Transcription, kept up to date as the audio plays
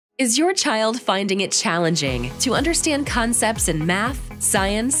Is your child finding it challenging to understand concepts in math,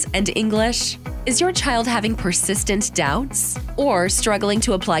 science, and English? Is your child having persistent doubts or struggling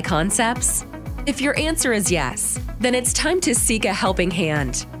to apply concepts? If your answer is yes, then it's time to seek a helping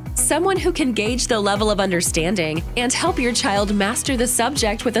hand. Someone who can gauge the level of understanding and help your child master the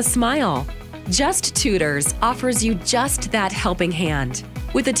subject with a smile. JustTutors offers you just that helping hand.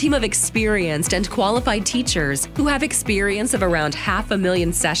 With a team of experienced and qualified teachers who have experience of around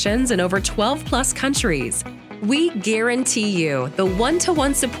 500,000 sessions in over 12+ countries, we guarantee you the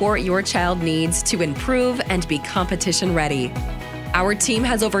one-to-one support your child needs to improve and be competition ready. Our team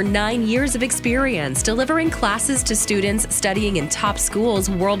has over 9 years of experience delivering classes to students studying in top schools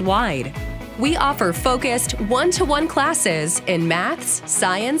worldwide. We offer focused one-to-one classes in maths,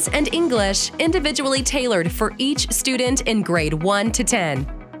 science, and English individually tailored for each student in grade 1 to 10.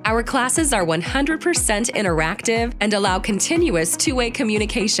 Our classes are 100% interactive and allow continuous two-way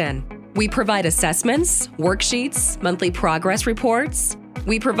communication. We provide assessments, worksheets, monthly progress reports.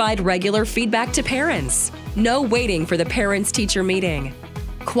 We provide regular feedback to parents. No waiting for the parents-teacher meeting.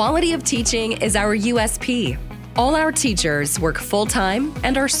 Quality of teaching is our USP. All our teachers work full-time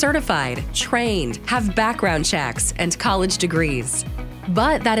and are certified, trained, have background checks, and college degrees.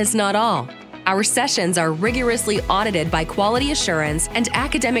 But that is not all. Our sessions are rigorously audited by quality assurance and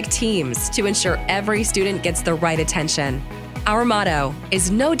academic teams to ensure every student gets the right attention. Our motto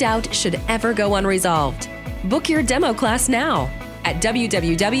is no doubt should ever go unresolved. Book your demo class now at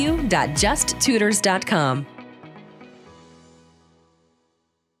www.justtutors.com.